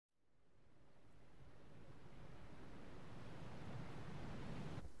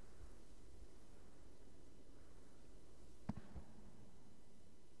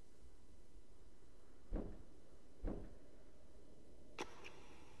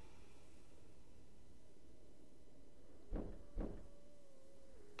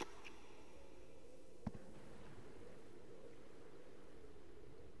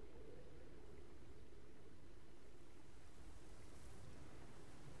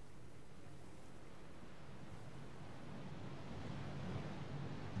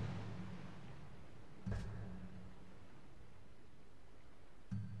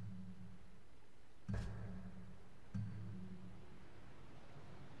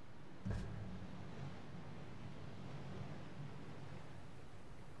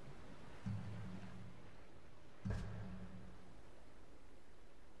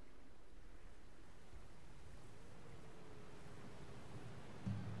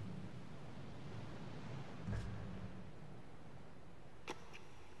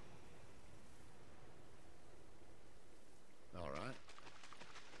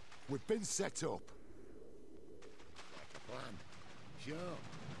been set up. Like a plan. Sure.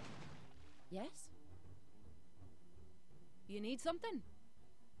 Yes? You need something?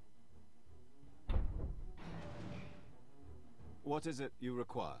 What is it you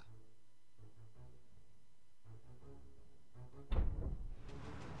require?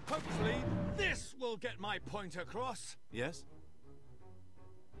 Hopefully, this will get my point across. Yes?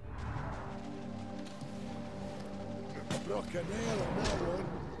 Broke a nail on that one.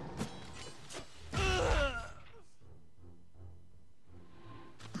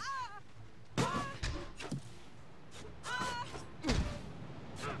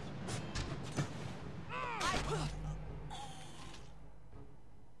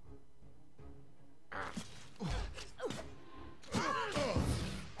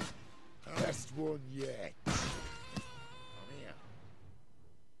 Best one yet. Come here.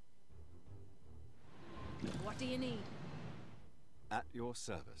 What do you need? At your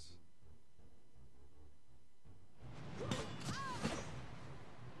service.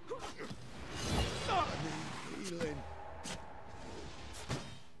 I need healing.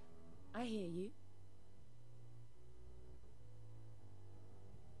 I hear you.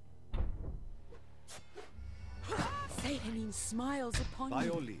 Satan smiles upon By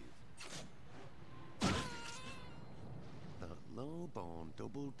you. your leave. That low-born,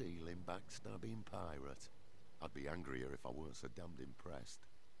 double-dealing, backstabbing pirate. I'd be angrier if I weren't so damned impressed.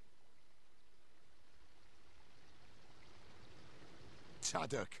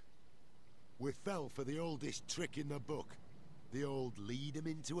 Taddock. We fell for the oldest trick in the book. The old lead 'em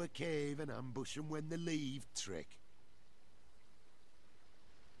into a cave and ambush 'em when they leave trick.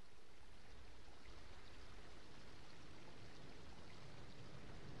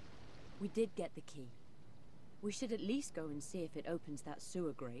 We did get the key. We should at least go and see if it opens that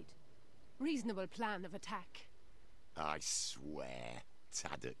sewer grate. Reasonable plan of attack. I swear,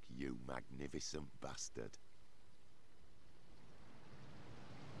 Taddock, you magnificent bastard.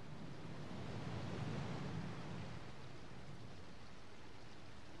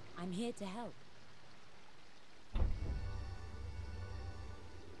 I'm here to help.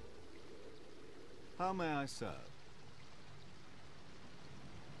 How may I serve?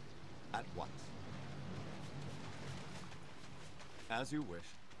 At once. As you wish.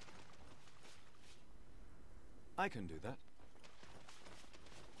 I can do that.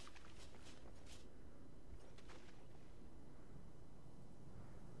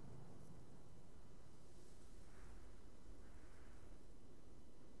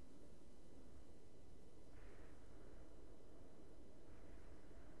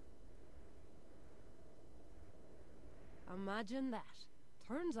 Imagine that.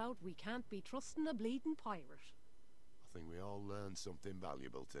 Turns out we can't be trusting a bleeding pirate. I think we all learned something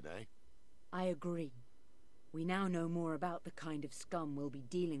valuable today. I agree. We now know more about the kind of scum we'll be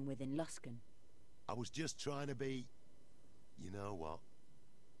dealing with in Luskan. I was just trying to be... You know what?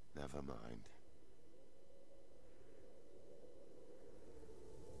 Never mind.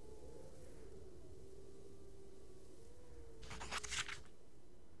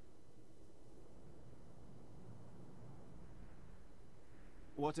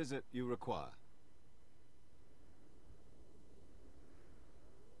 What is it you require?